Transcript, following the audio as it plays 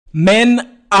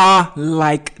Men are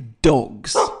like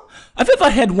dogs. Have you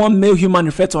ever heard one male human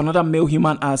refer to another male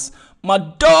human as my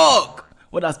dog?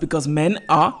 Well, that's because men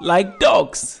are like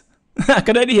dogs. I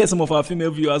can already hear some of our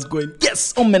female viewers going,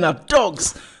 yes, all men are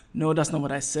dogs. No, that's not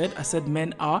what I said. I said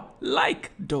men are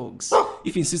like dogs.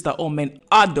 If you insist that all men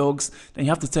are dogs, then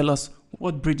you have to tell us,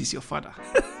 what breed is your father?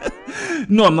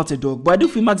 No, I'm not a dog, but I do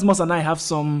feel Maximus and I have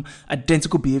some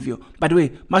identical behavior. By the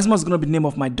way, Maximus is going to be the name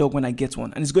of my dog when I get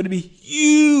one, and it's going to be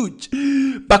huge.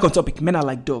 Back on topic, men are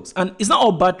like dogs. And it's not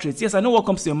all bad traits. Yes, I know what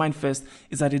comes to your mind first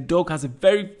is that a dog has a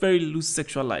very, very loose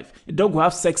sexual life. A dog will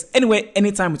have sex anywhere,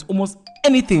 anytime, with almost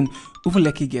anything, even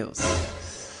lucky girls.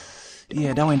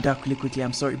 Yeah, that went dark really quickly,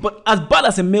 I'm sorry. But as bad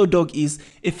as a male dog is,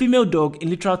 a female dog, in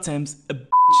literal terms, a bitch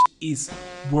is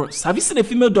worse. Have you seen a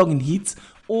female dog in heat?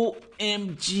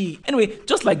 OMG. Anyway,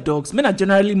 just like dogs, men are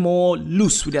generally more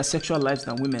loose with their sexual lives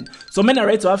than women. So men are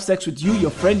ready to have sex with you,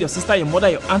 your friend, your sister, your mother,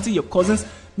 your auntie, your cousins,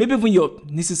 maybe even your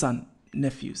nieces and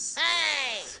nephews.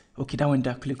 Okay, that went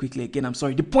dark really quickly again, I'm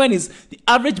sorry. The point is, the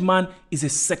average man is a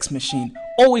sex machine.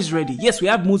 Always ready. Yes, we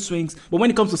have mood swings, but when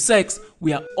it comes to sex,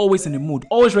 we are always in the mood.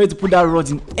 Always ready to put that rod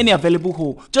in any available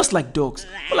hole, just like dogs.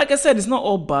 But like I said, it's not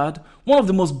all bad. One of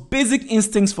the most basic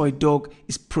instincts for a dog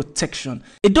is protection.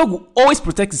 A dog will always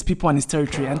protect his people and his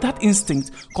territory, and that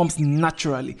instinct comes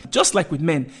naturally. Just like with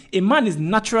men, a man is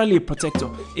naturally a protector.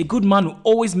 A good man will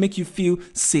always make you feel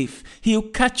safe. He'll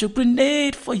catch a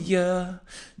grenade for you,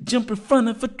 jump in front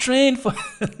of a train for...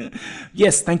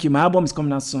 Yes, thank you. My album is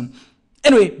coming out soon.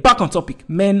 Anyway, back on topic.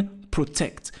 Men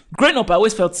protect. Growing up, I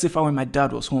always felt safer when my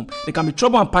dad was home. There can be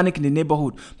trouble and panic in the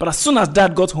neighborhood, but as soon as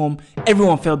dad got home,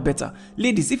 everyone felt better.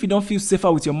 Ladies, if you don't feel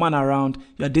safer with your man around,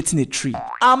 you are dating a tree.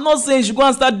 I'm not saying you should go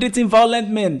and start dating violent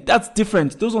men. That's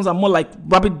different. Those ones are more like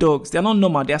rabid dogs. They are not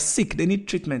normal. They are sick. They need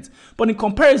treatment. But in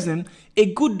comparison,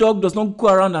 a good dog does not go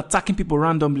around attacking people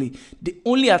randomly. They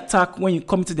only attack when you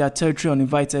come into their territory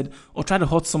uninvited or try to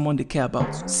hurt someone they care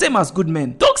about. Same as good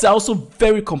men. Dogs are also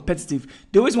very competitive.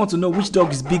 They always want to know which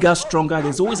dog is bigger, stronger.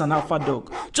 There's always an alpha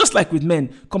dog. Just like with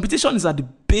men, competition is at the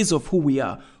base of who we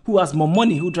are. Who has more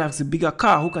money, who drives a bigger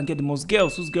car, who can get the most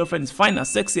girls, whose girlfriend is finer,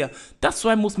 sexier. That's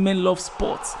why most men love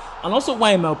sports. And also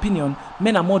why, in my opinion,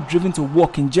 men are more driven to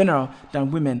work in general than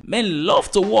women. Men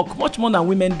love to work much more than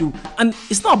women do. And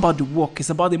it's not about the work, it's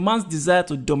about the man's desire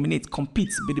to dominate, compete,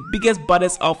 be the biggest,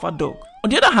 baddest alpha dog. On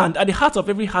the other hand, at the heart of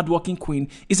every hardworking queen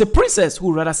is a princess who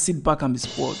would rather sit back and be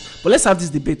spoiled. But let's have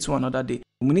this debate to another day.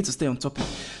 We need to stay on topic.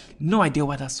 No idea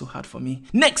why that's so hard for me.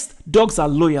 Next, dogs are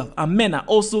loyal, and men are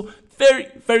also very,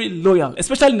 very loyal,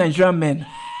 especially Nigerian men.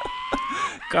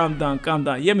 Calm down,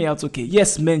 hear me out, okay?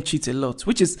 Yes, men cheat a lot,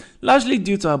 which is largely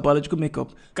due to our biological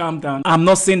makeup. Calm down. I'm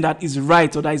not saying that is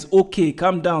right or that is okay,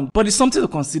 calm down. But it's something to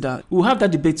consider. We'll have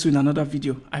that debate too in another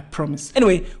video, I promise.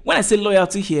 Anyway, when I say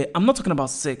loyalty here, I'm not talking about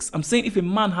sex. I'm saying if a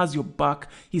man has your back,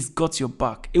 he's got your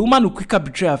back. A woman will quicker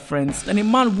betray her friends than a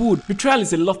man would. Betrayal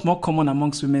is a lot more common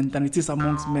amongst women than it is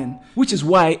amongst men, which is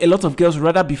why a lot of girls would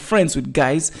rather be friends with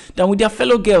guys than with their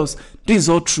fellow girls. This is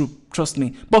all true. Trust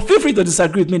me. But feel free to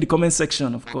disagree with me in the comment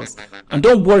section, of course. And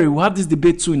don't worry, we'll have this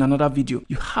debate too in another video.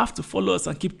 You have to follow us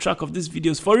and keep track of these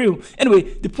videos for real. Anyway,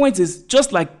 the point is,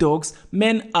 just like dogs,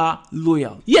 men are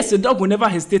loyal. Yes, a dog will never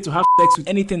hesitate to have sex with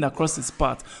anything that crosses his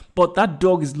path, but that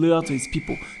dog is loyal to his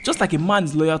people, just like a man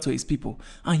is loyal to his people.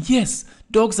 And yes,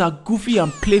 dogs are goofy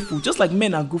and playful, just like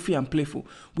men are goofy and playful.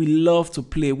 We love to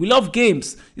play. We love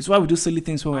games. It's why we do silly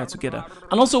things when we are together.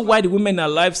 And also why the women in our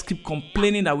lives keep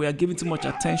complaining that we are giving too much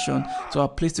attention to our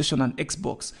PlayStation and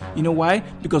Xbox. You know why?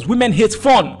 Because women hate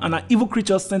fun and our evil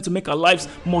creatures tend to make our lives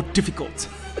more difficult.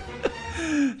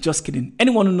 Just kidding.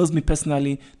 Anyone who knows me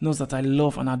personally knows that I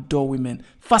love and adore women.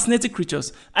 Fascinating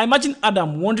creatures. I imagine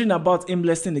Adam wandering about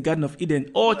aimlessly in the Garden of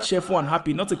Eden, all cheerful and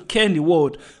happy, not a care in the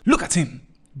world. Look at him,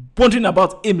 wandering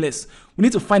about aimless. We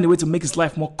need to find a way to make his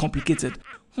life more complicated.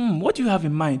 What do you have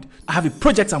in mind? I have a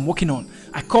project I'm working on.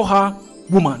 I call her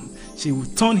Woman. She will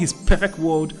turn his perfect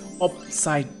world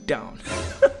upside down.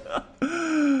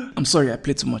 I'm sorry, I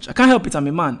play too much. I can't help it, I'm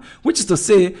a man. Which is to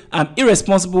say, I'm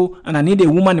irresponsible and I need a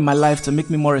woman in my life to make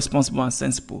me more responsible and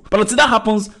sensible. But until that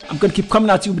happens, I'm going to keep coming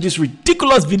at you with these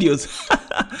ridiculous videos.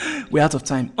 We're out of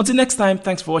time. Until next time,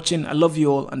 thanks for watching. I love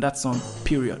you all, and that's on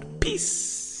period.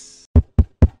 Peace.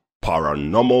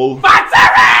 Paranormal.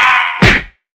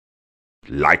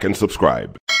 Like and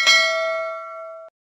subscribe.